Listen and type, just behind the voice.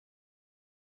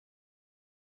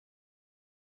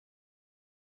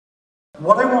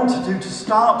What I want to do to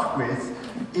start with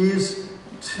is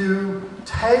to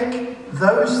take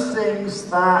those things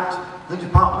that the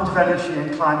Department of Energy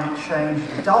and Climate Change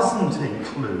doesn't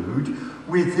include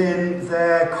within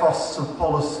their costs of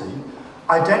policy,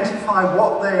 identify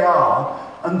what they are,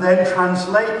 and then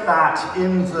translate that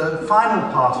in the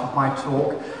final part of my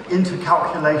talk into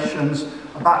calculations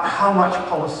about how much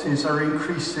policies are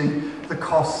increasing the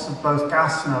costs of both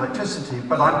gas and electricity,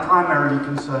 but I'm primarily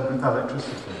concerned with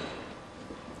electricity.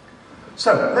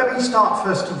 So let me start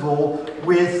first of all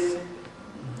with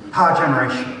power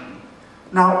generation.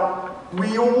 Now,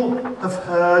 we all have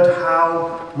heard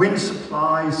how wind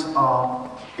supplies are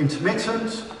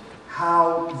intermittent,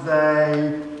 how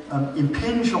they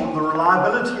impinge on the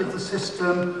reliability of the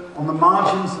system, on the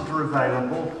margins that are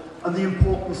available, and the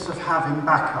importance of having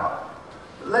backup.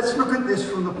 Let's look at this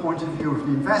from the point of view of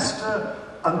the investor,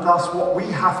 and thus what we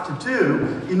have to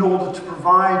do in order to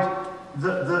provide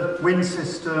that the wind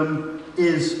system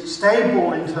is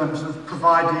stable in terms of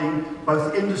providing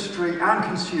both industry and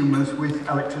consumers with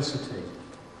electricity.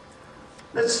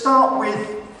 Let's start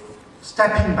with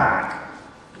stepping back,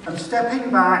 and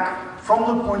stepping back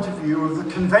from the point of view of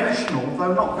the conventional,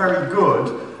 though not very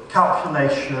good,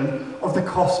 calculation of the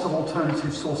cost of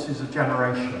alternative sources of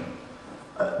generation.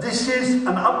 This is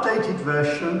an updated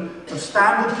version of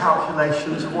standard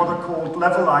calculations of what are called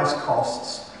levelized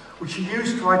costs, which are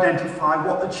used to identify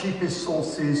what the cheapest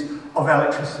sources of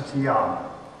electricity are.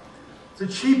 The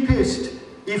cheapest,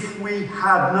 if we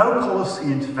had no policy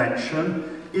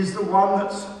intervention, is the one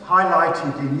that's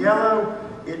highlighted in yellow.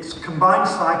 It's combined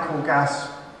cycle gas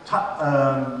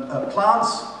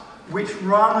plants, which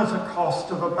run at a cost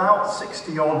of about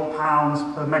 £60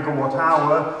 odd per megawatt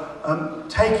hour,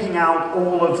 taking out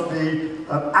all of the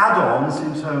add-ons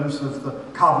in terms of the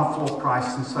carbon floor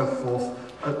price and so forth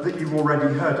that you've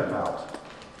already heard about.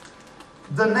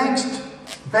 The next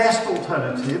best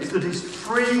alternative that is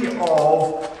free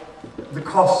of the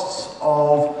costs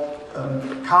of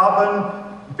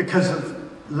carbon because of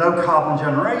low carbon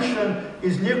generation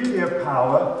is nuclear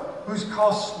power, whose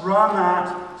costs run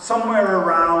at somewhere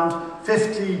around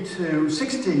 50 to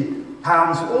 60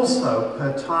 pounds also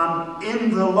per tonne in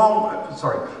the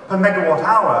per megawatt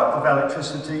hour of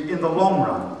electricity in the long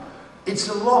run. It's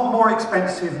a lot more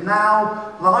expensive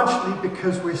now, largely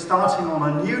because we're starting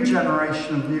on a new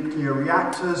generation of nuclear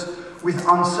reactors with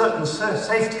uncertain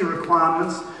safety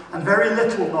requirements and very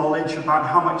little knowledge about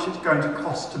how much it's going to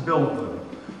cost to build them.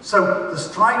 So the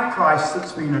strike price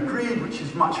that's been agreed, which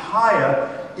is much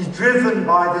higher, is driven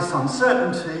by this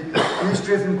uncertainty and is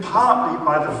driven partly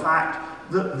by the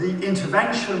fact that the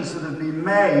interventions that have been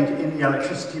made in the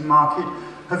electricity market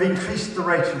have increased the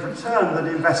rate of return that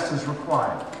investors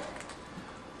require.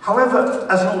 However,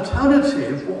 as an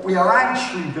alternative, what we are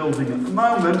actually building at the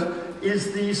moment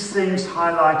is these things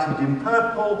highlighted in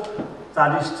purple,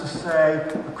 that is to say,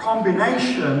 a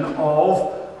combination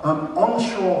of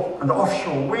onshore and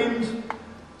offshore wind,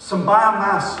 some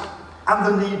biomass, and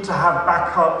the need to have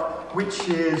backup, which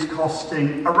is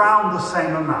costing around the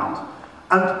same amount.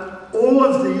 And all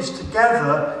of these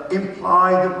together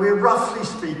imply that we're, roughly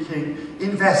speaking,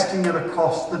 investing at a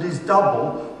cost that is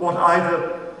double what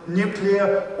either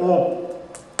nuclear or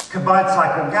combined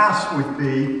cycle gas would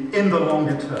be in the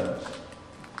longer term.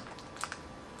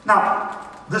 Now,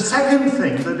 the second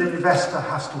thing that an investor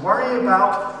has to worry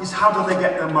about is how do they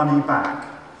get their money back?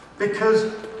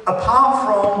 Because apart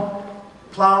from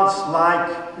plants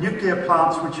like nuclear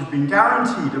plants which have been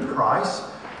guaranteed a price,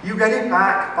 you get it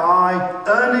back by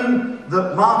earning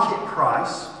the market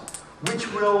price,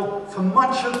 which will, for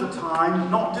much of the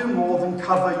time, not do more than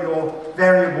cover your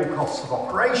variable costs of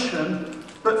operation,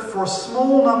 but for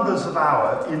small numbers of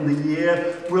hours in the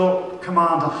year will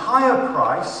command a higher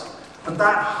price, and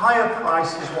that higher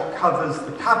price is what covers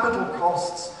the capital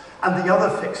costs and the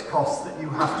other fixed costs that you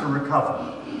have to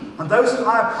recover. And those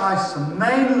higher prices are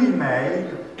mainly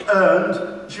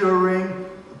earned during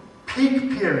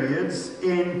peak periods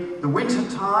in the winter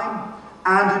time,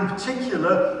 and in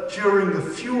particular during the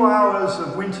few hours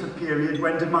of winter period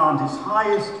when demand is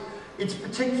highest. It's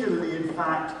particularly, in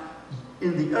fact,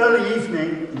 in the early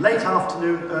evening, late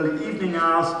afternoon, early evening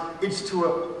hours. It's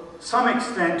to some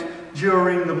extent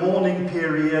during the morning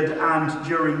period and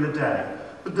during the day.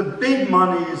 But the big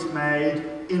money is made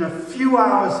in a few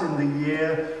hours in the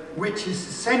year, which is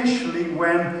essentially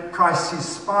when prices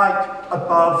spike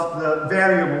above the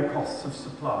variable costs of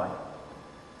supply.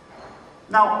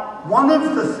 Now, one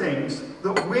of the things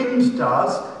that wind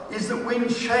does is that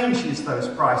wind changes those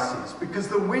prices, because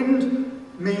the wind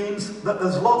means that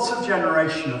there's lots of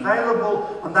generation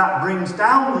available, and that brings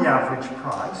down the average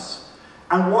price.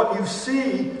 And what you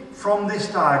see from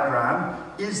this diagram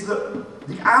is that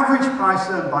the average price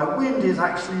earned by wind is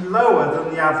actually lower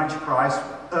than the average price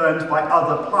earned by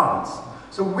other plants.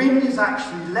 So wind is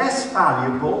actually less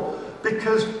valuable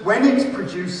because when it's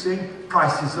producing,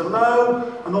 prices are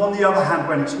low, and on the other hand,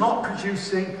 when it's not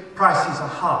producing, prices are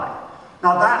high.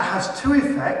 Now that has two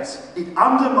effects. It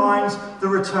undermines the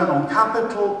return on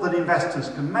capital that investors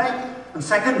can make, and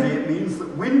secondly, it means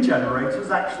that wind generators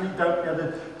actually don't get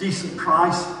a decent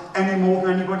price any more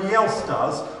than anybody else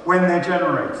does when they're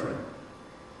generating.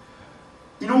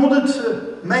 In order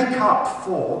to make up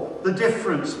for the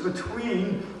difference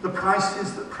between the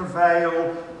prices that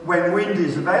prevail when wind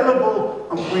is available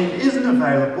and wind isn't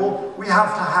available, we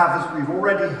have to have, as we've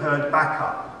already heard,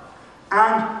 backup.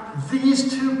 And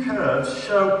these two curves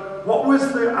show what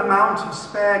was the amount of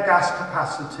spare gas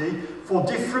capacity for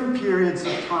different periods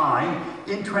of time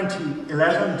in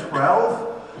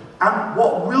 2011-12 and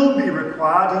what will be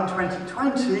required in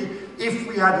 2020 if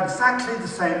we had exactly the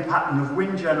same pattern of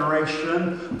wind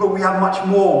generation, but we have much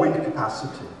more wind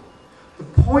capacity. The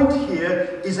point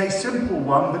here is a simple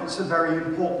one, but it's a very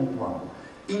important one.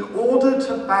 In order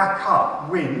to back up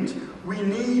wind, we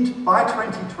need, by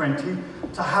 2020,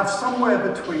 to have somewhere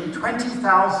between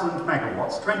 20,000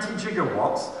 megawatts, 20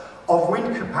 gigawatts of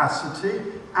wind capacity,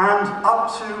 and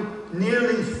up to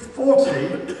nearly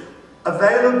 40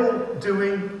 available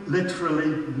doing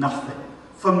literally nothing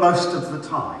for most of the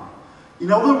time.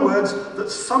 In other words,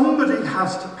 that somebody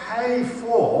has to pay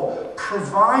for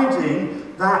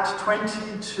providing that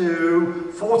 20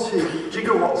 to 40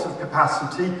 gigawatts of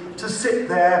capacity to sit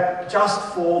there just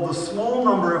for the small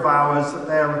number of hours that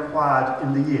they're required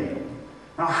in the year.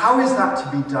 Now, how is that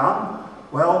to be done?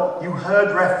 Well, you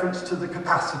heard reference to the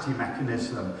capacity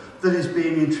mechanism that is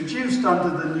being introduced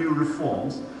under the new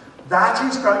reforms. That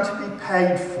is going to be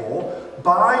paid for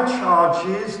by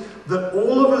charges that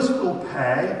all of us will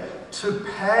pay to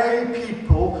pay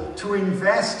people to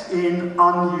invest in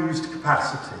unused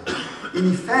capacity.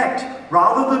 In effect,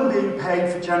 rather than being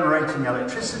paid for generating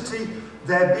electricity,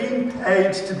 they're being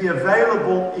paid to be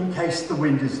available in case the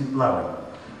wind isn't blowing.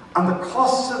 And the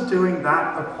costs of doing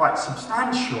that are quite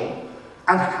substantial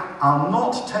and are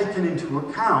not taken into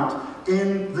account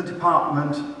in the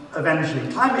Department of Energy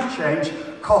and Climate Change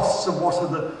costs of what are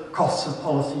the costs of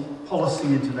policy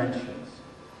interventions.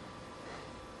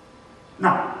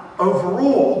 Now,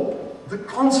 overall, the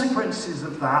consequences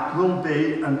of that will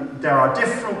be, and there are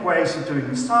different ways of doing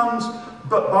the sums,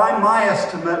 but by my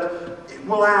estimate, it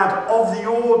will add of the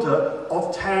order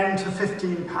of 10 to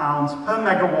 15 pounds per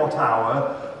megawatt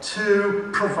hour to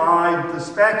provide the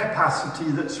spare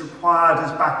capacity that's required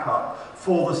as backup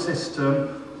for the system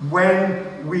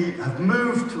when we have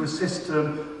moved to a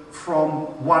system from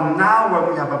one now,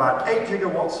 where we have about 8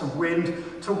 gigawatts of wind,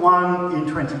 to one in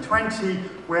 2020,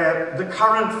 where the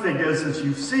current figures, as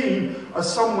you've seen, are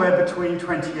somewhere between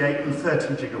 28 and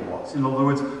 30 gigawatts. In other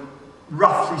words,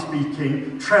 roughly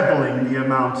speaking, trebling the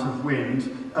amount of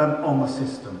wind on the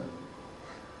system.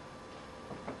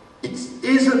 It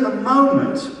is at the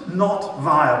moment not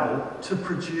viable to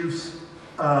produce,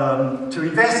 to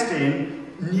invest in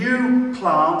new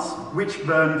plants which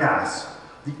burn gas.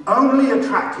 The only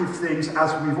attractive things,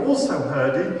 as we've also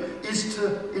heard in, is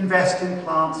to invest in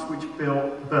plants which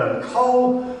burn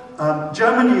coal.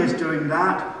 Germany is doing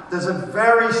that. There's a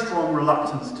very strong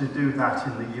reluctance to do that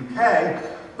in the UK,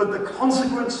 but the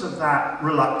consequence of that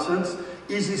reluctance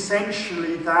is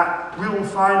essentially that we will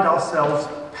find ourselves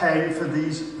paying for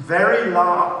these very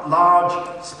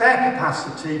large spare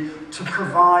capacity to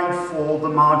provide for the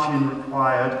margin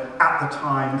required at the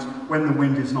times when the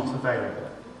wind is not available.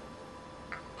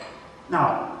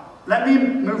 Now, let me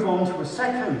move on to a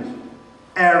second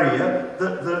area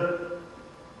that the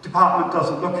department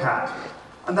doesn't look at,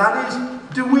 and that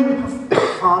is, do wind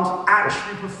farms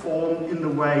actually perform in the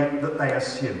way that they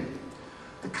assume?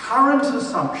 The current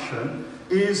assumption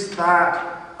is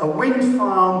that a wind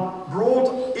farm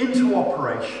brought into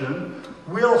operation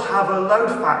will have a load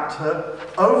factor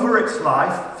over its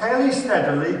life fairly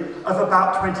steadily of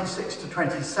about 26 to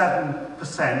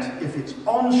 27% if it's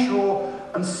onshore,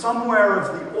 and somewhere of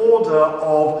the order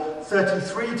of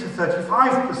 33 to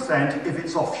 35% if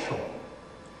it's offshore.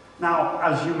 Now,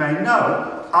 as you may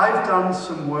know, I've done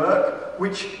some work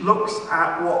which looks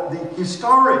at what the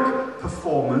historic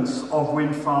performance of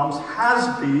wind farms has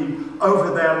been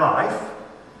over their life,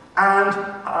 and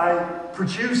I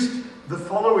produced the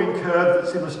following curve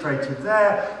that's illustrated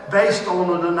there, based on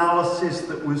an analysis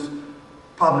that was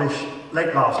published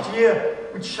late last year,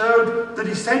 which showed that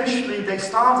essentially they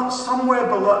start somewhere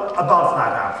above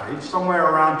that average, somewhere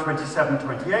around 27,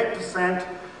 28%,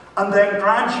 And then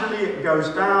gradually it goes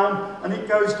down, and it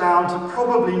goes down to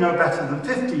probably no better than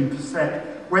 15%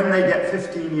 when they get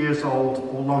 15 years old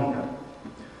or longer.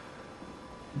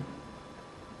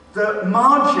 The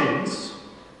margins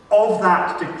of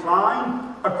that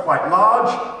decline are quite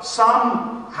large.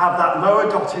 Some have that lower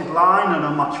dotted line and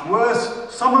are much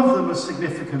worse. Some of them are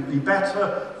significantly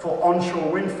better for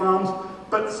onshore wind farms,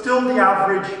 but still the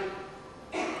average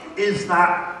is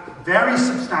that very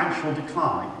substantial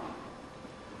decline.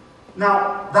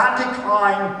 Now, that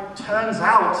decline turns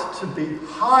out to be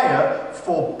higher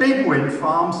for big wind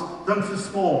farms than for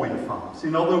small wind farms.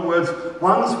 In other words,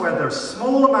 ones where there are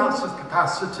small amounts of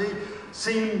capacity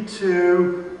seem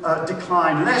to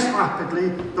decline less rapidly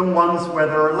than ones where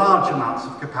there are large amounts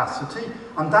of capacity.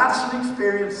 And that's an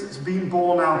experience that's been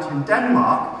borne out in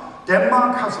Denmark.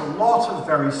 Denmark has a lot of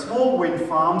very small wind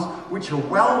farms which are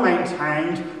well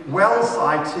maintained, well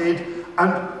sited,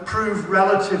 and prove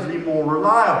relatively more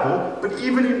reliable, but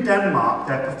even in Denmark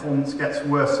their performance gets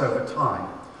worse over time.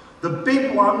 The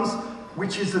big ones,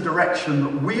 which is the direction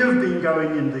that we have been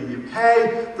going in the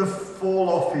UK, the fall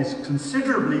off is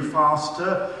considerably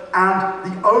faster,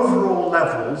 and the overall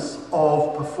levels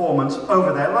of performance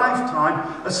over their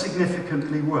lifetime are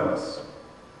significantly worse.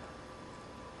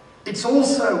 It's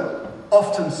also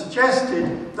often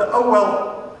suggested that, oh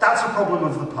well, that's a problem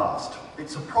of the past.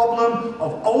 It's a problem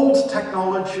of old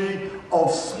technology,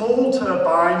 of small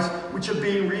turbines, which are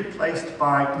being replaced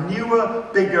by newer,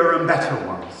 bigger and better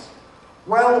ones.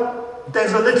 Well,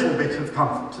 there's a little bit of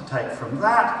comfort to take from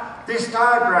that. This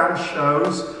diagram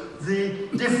shows the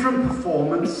different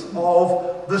performance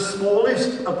of the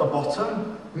smallest at the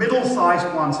bottom,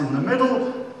 middle-sized ones in the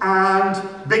middle, and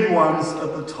big ones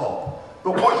at the top.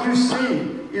 But what you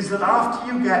see is that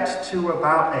after you get to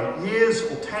about 8 years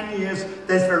or 10 years,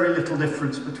 there's very little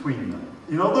difference between them.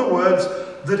 In other words,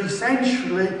 that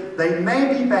essentially they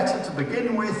may be better to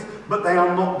begin with, but they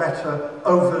are not better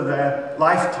over their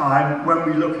lifetime when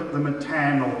we look at them at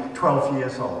 10 or 12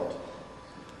 years old.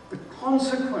 The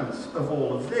consequence of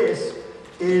all of this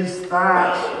is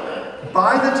that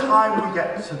by the time we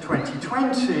get to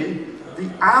 2020, the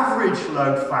average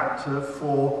load factor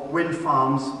for wind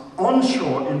farms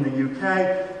onshore in the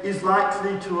UK is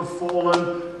likely to have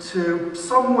fallen to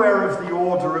somewhere of the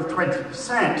order of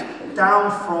 20%,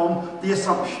 down from the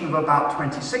assumption of about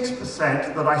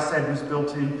 26% that I said was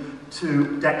built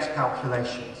into DEX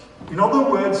calculations. In other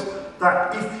words,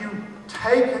 that if you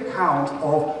take account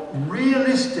of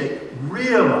realistic,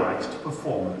 realized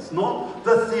performance, not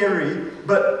the theory,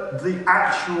 but the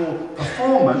actual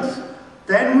performance,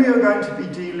 then we are going to be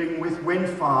dealing with wind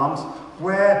farms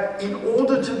where, in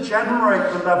order to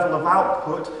generate the level of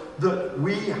output that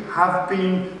we have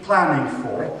been planning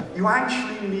for, you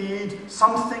actually need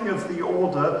something of the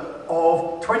order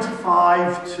of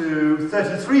 25 to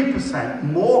 33%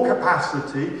 more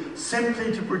capacity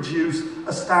simply to produce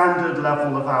a standard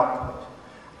level of output.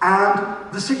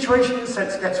 And the situation, in a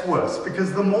sense, gets worse,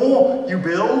 because the more you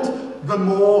build, the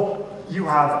more you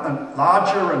have a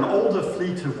larger and older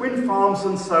fleet of wind farms,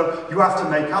 and so you have to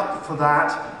make up for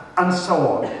that, and so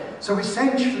on. So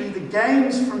essentially, the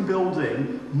gains from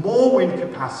building more wind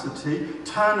capacity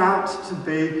turn out to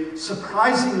be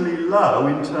surprisingly low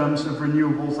in terms of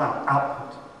renewables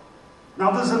output.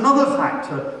 Now, there's another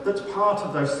factor that's part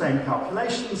of those same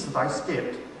calculations that I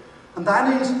skipped, and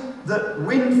that is that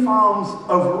wind farms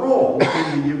overall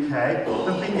in the UK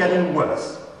have been getting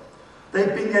worse.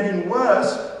 They've been getting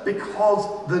worse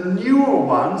because the newer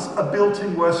ones are built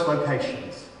in worse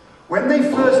locations. When they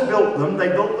first built them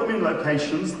in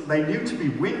locations that they knew to be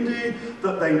windy,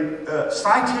 that they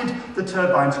sited the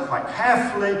turbines quite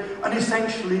carefully, and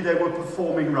essentially they were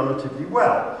performing relatively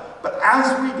well. But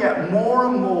as we get more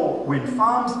and more wind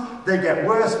farms, they get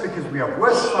worse because we have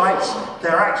worse sites,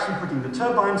 they're actually putting the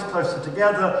turbines closer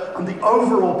together, and the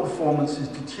overall performance is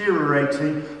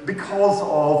deteriorating because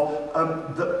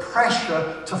of the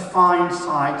pressure to find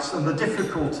sites and the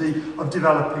difficulty of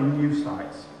developing new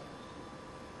sites.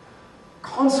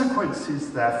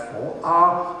 Consequences, therefore,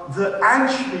 are that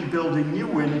actually building new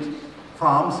wind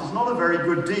farms is not a very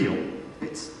good deal.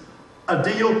 It's a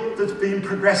deal that's been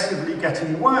progressively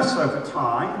getting worse over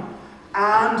time,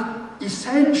 and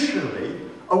essentially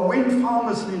a wind farm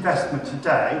as an investment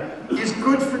today is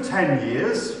good for 10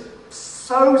 years,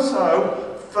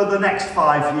 so-so for the next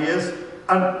 5 years,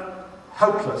 and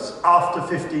hopeless after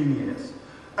 15 years.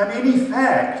 And in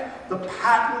effect, the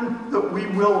pattern that we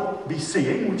will be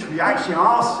seeing, which we actually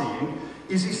are seeing,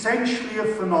 is essentially a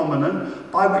phenomenon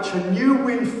by which a new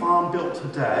wind farm built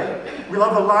today will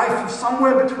have a life of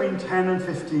somewhere between 10 and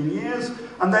 15 years,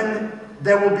 and then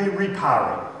there will be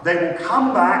repowering. They will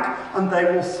come back and they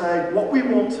will say, what we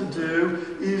want to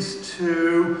do is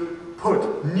to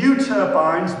put new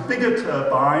turbines, bigger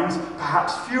turbines,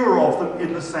 perhaps fewer of them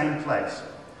in the same place.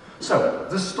 So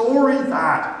the story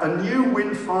that a new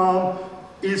wind farm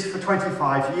is for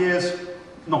 25 years,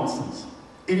 nonsense.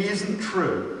 It isn't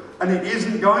true, and it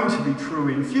isn't going to be true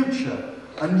in future.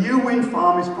 A new wind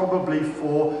farm is probably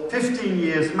for 15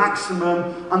 years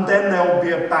maximum, and then they'll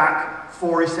be back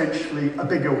for essentially a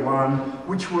bigger one,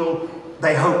 which will,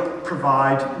 they hope,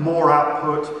 provide more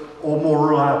output or more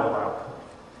reliable output.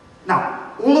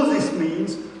 Now, all of this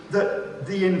means that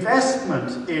the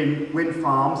investment in wind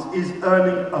farms is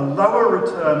earning a lower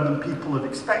return than people had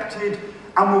expected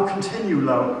and will continue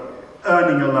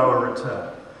earning a lower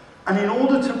return. And in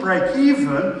order to break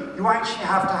even, you actually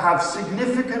have to have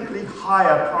significantly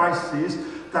higher prices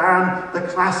than the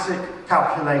classic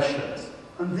calculations.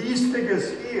 And these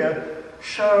figures here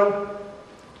show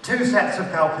two sets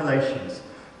of calculations.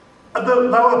 At the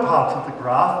lower part of the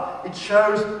graph, it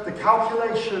shows the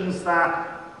calculations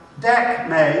that DEC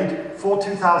made for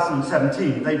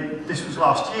 2017. This was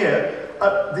last year,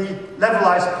 at the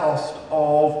levelized cost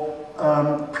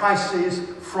of prices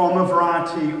from a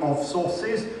variety of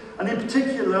sources. And in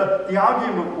particular, the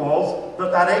argument was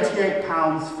that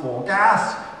 £88 for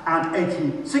gas and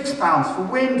 £86 for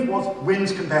wind was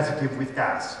wind's competitive with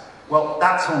gas. Well,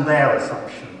 that's on their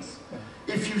assumptions.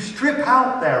 If you strip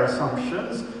out their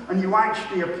assumptions and you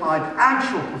actually applied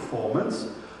actual performance,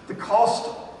 the cost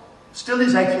still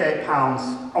is £88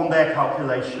 on their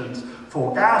calculations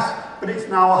for gas, but it's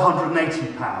now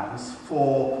 £180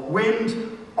 for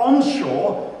wind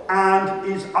onshore, and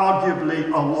is arguably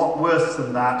a lot worse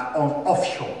than that on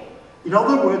offshore. In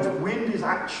other words, wind is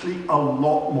actually a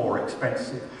lot more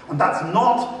expensive, and that's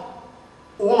not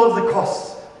all of the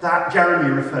costs that Jeremy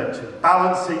referred to.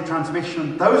 Balancing,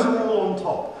 transmission, those are all on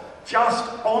top. Just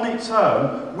on its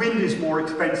own, wind is more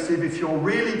expensive if you're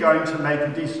really going to make a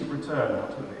decent return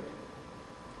out of it.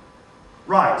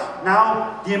 Right,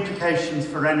 now the implications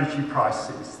for energy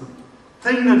prices, the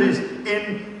thing that is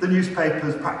in the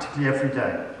newspapers practically every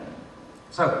day.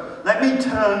 So let me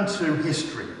turn to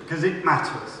history, because it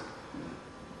matters.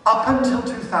 Up until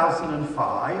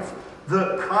 2005,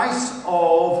 the price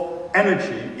of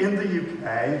energy in the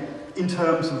UK, in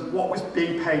terms of what was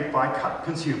being paid by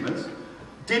consumers,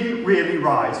 didn't really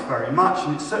rise very much,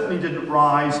 and it certainly didn't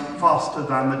rise faster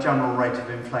than the general rate of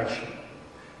inflation.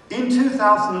 In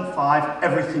 2005,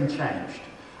 everything changed.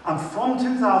 And from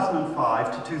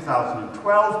 2005 to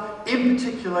 2012, in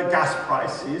particular, gas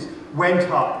prices went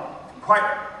up quite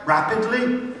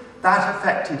rapidly. That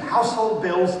affected household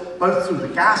bills, both through the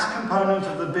gas component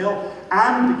of the bill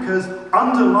and because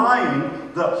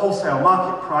underlying the wholesale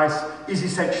market price is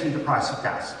essentially the price of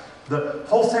gas. The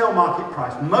wholesale market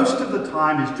price, most of the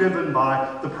time, is driven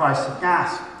by the price of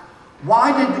gas.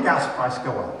 Why did the gas price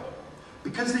go up?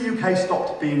 Because the UK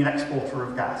stopped being an exporter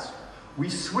of gas. We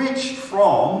switched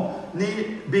from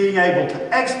being able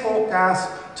to export gas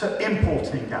to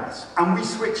importing gas, and we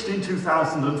switched in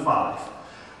 2005.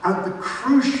 And the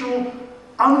crucial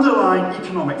underlying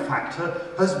economic factor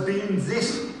has been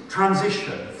this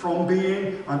transition from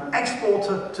being an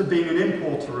exporter to being an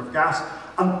importer of gas,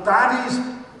 and that is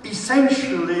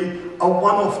essentially a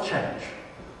one-off change.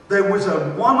 There was a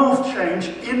one-off change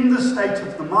in the state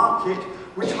of the market,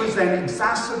 which was then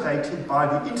exacerbated by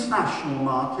the international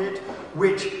market,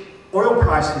 which oil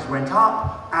prices went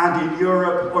up, and in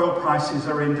Europe, oil prices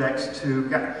are indexed to,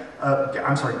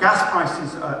 gas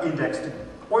prices are indexed to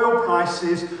oil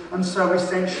prices, and so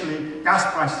essentially gas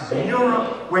prices in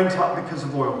Europe went up because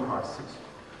of oil prices.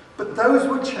 But those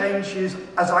were changes,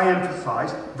 as I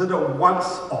emphasised, that are once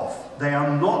off. They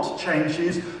are not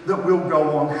changes that will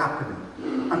go on happening.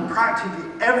 And practically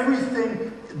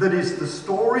everything that is the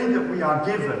story that we are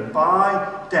given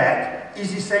by DEC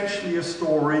is essentially a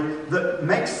story that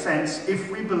makes sense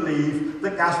if we believe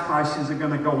that gas prices are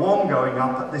going to go on going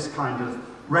up at this kind of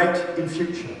rate in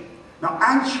future. Now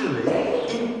actually,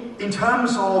 in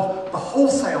terms of the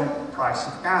wholesale price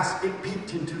of gas, it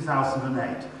peaked in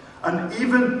 2008. And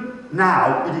even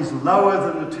now, it is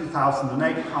lower than the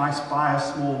 2008 price by a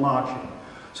small margin.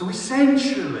 So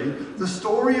essentially, the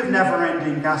story of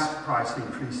never-ending gas price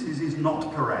increases is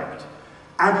not correct.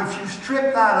 And if you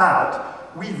strip that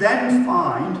out, we then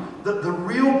find that the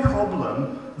real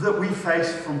problem that we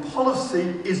face from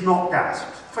policy is not gas.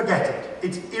 Forget it.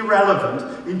 It's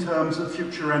irrelevant in terms of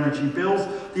future energy bills.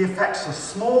 The effects are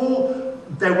small.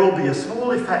 There will be a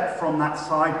small effect from that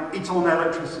side. It's on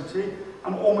electricity.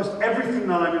 And almost everything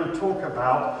that I'm going to talk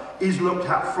about is looked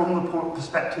at from the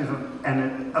perspective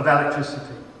of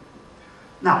electricity.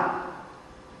 Now,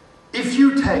 If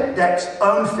you take DEC's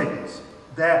own figures,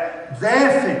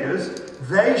 their figures,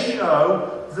 they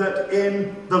show that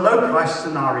in the low price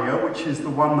scenario, which is the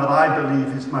one that I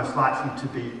believe is most likely to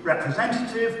be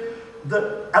representative,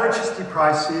 that electricity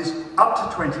prices up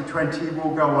to 2020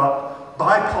 will go up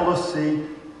by policy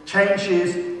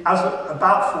changes as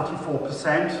about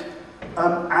 44%,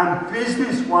 and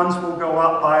business ones will go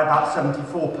up by about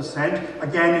 74%,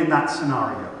 again in that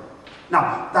scenario.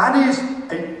 Now, that is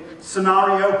a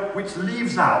scenario which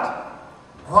leaves out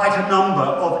quite a number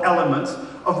of elements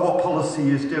of what policy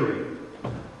is doing.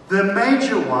 The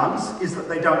major ones is that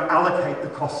they don't allocate the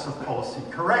costs of policy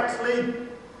correctly,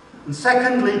 and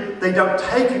secondly, they don't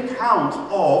take account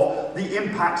of the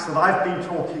impacts that I've been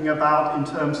talking about in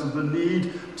terms of the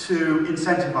need to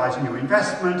incentivize new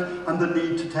investment and the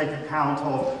need to take account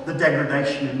of the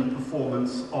degradation in the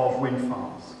performance of wind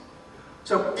farms.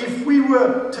 So if we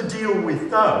were to deal with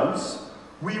those,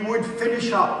 we would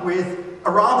finish up with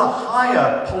a rather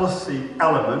higher policy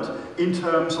element in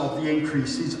terms of the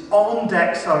increases on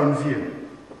DEC's own view.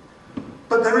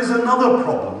 But there is another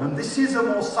problem, and this is a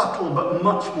more subtle but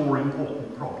much more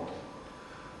important problem.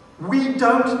 We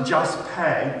don't just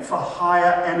pay for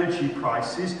higher energy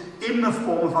prices in the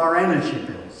form of our energy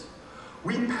bills.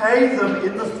 We pay them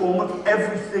in the form of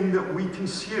everything that we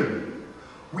consume.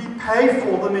 We pay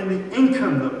for them in the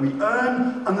income that we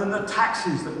earn and then the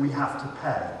taxes that we have to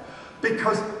pay.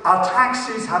 Because our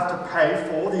taxes have to pay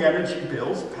for the energy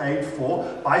bills paid for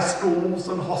by schools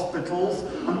and hospitals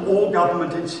and all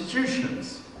government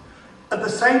institutions. At the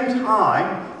same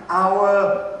time,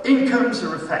 our incomes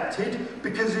are affected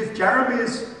because if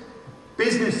Jeremy's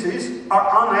businesses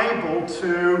are unable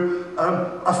to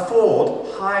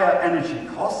afford higher energy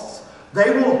costs, they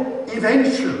will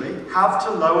eventually have to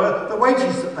lower the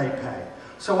wages that they pay.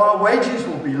 So our wages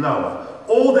will be lower,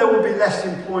 or there will be less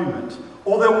employment,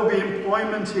 or there will be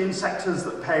employment in sectors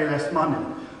that pay less money.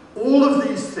 All of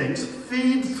these things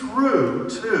feed through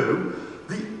to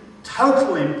the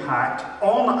total impact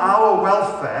on our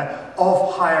welfare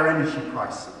of higher energy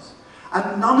prices.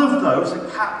 And none of those are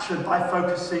captured by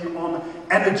focusing on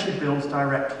energy bills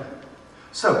directly.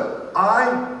 So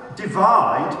I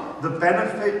divide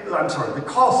the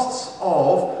costs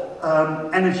of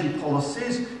energy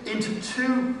policies into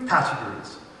two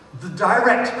categories. The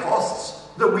direct costs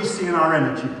that we see in our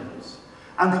energy bills,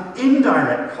 and the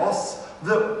indirect costs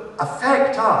that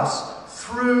affect us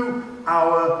through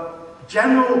our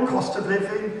general cost of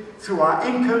living, through our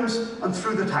incomes, and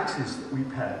through the taxes that we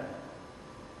pay.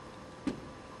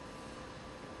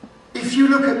 If you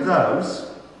look at those,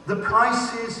 the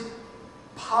prices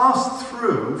passed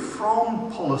through from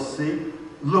policy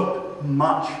look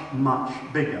much, much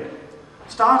bigger.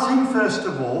 Starting, first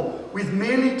of all, with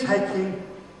merely taking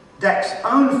DEC's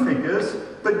own figures,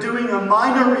 but doing a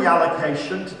minor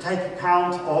reallocation to take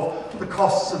account of the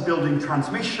costs of building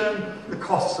transmission, the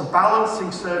costs of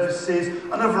balancing services,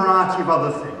 and a variety of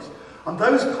other things. And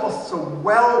those costs are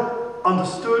well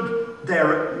understood.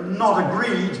 They're not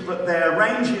agreed, but they're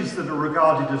ranges that are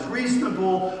regarded as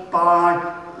reasonable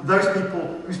by those people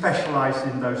who specialize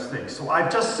in those things. So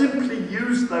I've just simply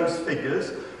used those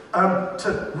figures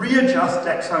to readjust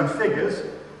DEC's own figures,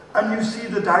 and you see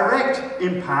the direct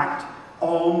impact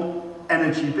on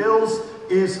energy bills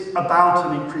is about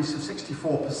an increase of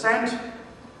 64%.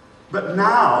 But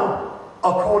now,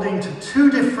 according to two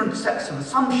different sets of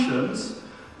assumptions,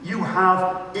 you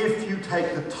have, if you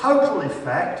take the total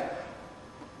effect,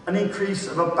 an increase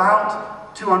of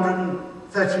about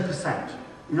 230%.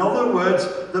 In other words,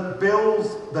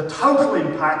 the total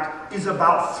impact is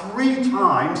about 3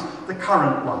 times the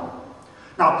current one.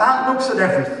 Now, that looks at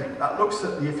everything. That looks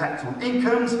at the effect on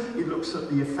incomes, it looks at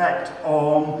the effect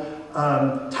on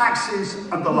taxes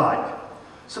and the like.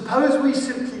 Suppose we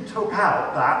simply took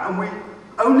out that and we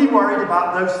only worried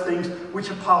about those things which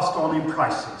are passed on in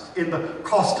prices, in the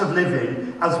cost of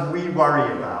living as we worry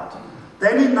about.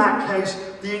 Then in that case,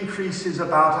 the increase is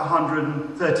about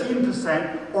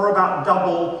 113%, or about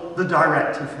double the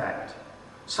direct effect.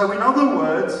 So in other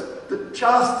words, that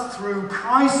just through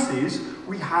prices,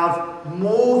 we have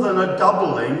more than a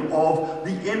doubling of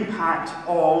the impact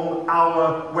on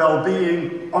our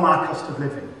well-being, on our cost of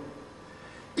living.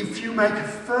 If you make a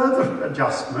further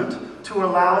adjustment to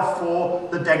allow for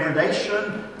the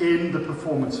degradation in the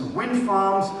performance of wind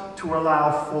farms, to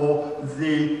allow for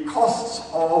the costs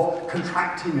of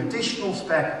contracting additional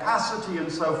spare capacity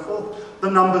and so forth, the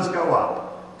numbers go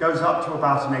up. Goes up to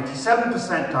about an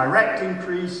 87% direct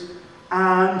increase,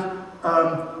 and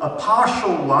a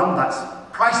partial one, that's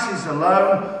prices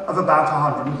alone, of about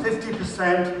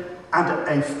 150%, and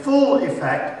a full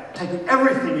effect, taking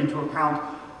everything into account,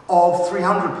 of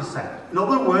 300%. In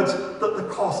other words, that the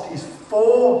cost is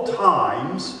 4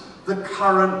 times the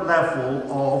current level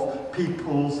of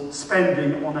people's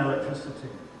spending on electricity.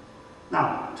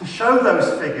 Now, to show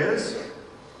those figures,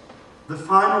 the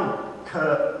final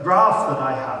graph that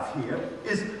I have here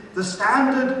is the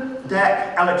standard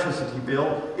DEC electricity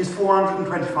bill is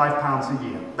 £425 a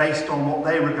year, based on what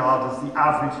they regard as the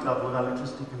average level of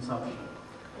electricity consumption.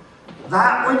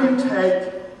 That, when you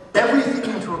take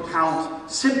everything into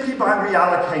account simply by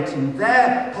reallocating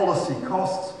their policy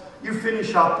costs, you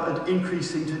finish up at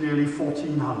increasing to nearly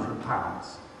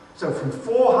 £1,400. So from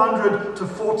 £400 to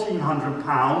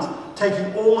 £1,400,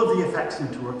 taking all of the effects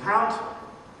into account.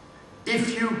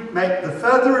 If you make the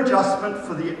further adjustment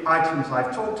for the items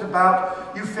I've talked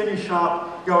about, you finish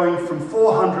up going from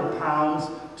 £400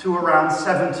 to around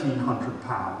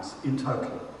 £1,700 in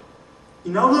total.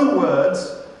 In other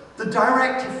words, the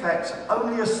direct effects are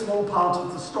only a small part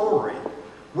of the story.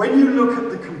 When you look at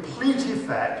the complete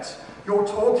effect, you're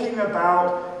talking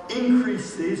about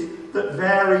increases that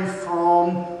vary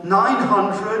from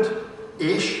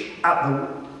 900-ish at the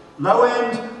low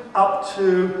end up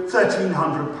to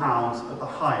 £1,300 at the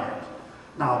high end.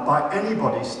 Now, by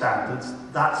anybody's standards,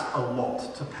 that's a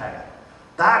lot to pay.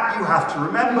 That, you have to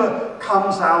remember,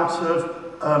 comes out of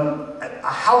a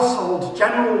household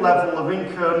general level of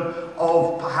income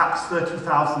of perhaps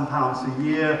 £30,000 a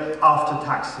year after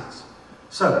taxes.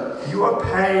 So you are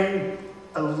paying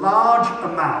a large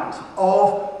amount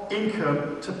of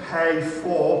income to pay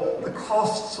for the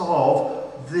costs of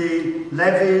the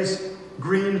levies,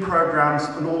 green programs,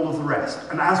 and all of the rest.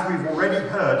 And as we've already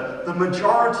heard, the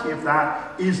majority of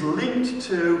that is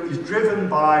driven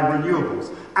by renewables.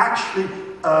 Actually,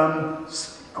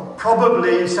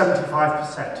 probably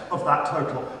 75% of that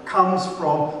total comes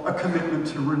from a commitment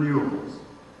to renewables.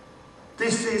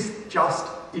 This is just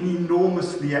an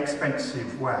enormously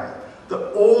expensive way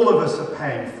that all of us are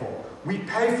paying for. We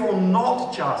pay for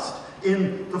not just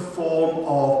in the form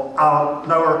of our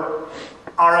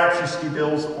electricity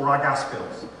bills or our gas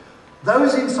bills.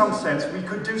 Those, in some sense, we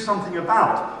could do something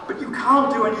about, but you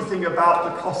can't do anything about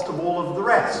the cost of all of the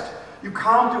rest. You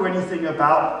can't do anything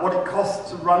about what it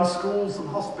costs to run schools and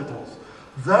hospitals.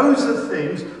 Those are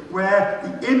things where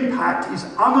the impact is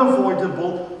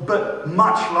unavoidable, but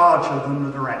much larger than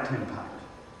the direct impact.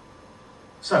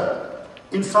 So,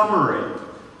 in summary,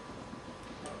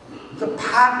 the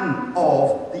pattern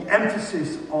of the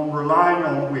emphasis on relying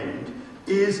on wind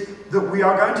is that we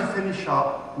are going to finish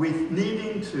up with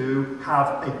needing to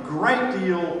have a great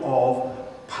deal of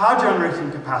power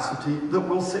generating capacity that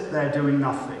will sit there doing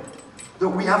nothing. That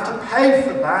we have to pay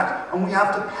for that, and we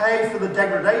have to pay for the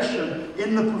degradation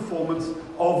in the performance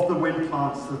of the wind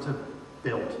plants that are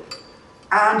built.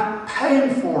 And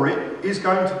paying for it is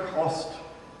going to cost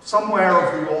somewhere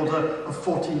of the order of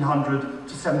 £1,400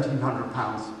 to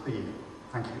 £1,700 a year.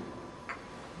 Thank you.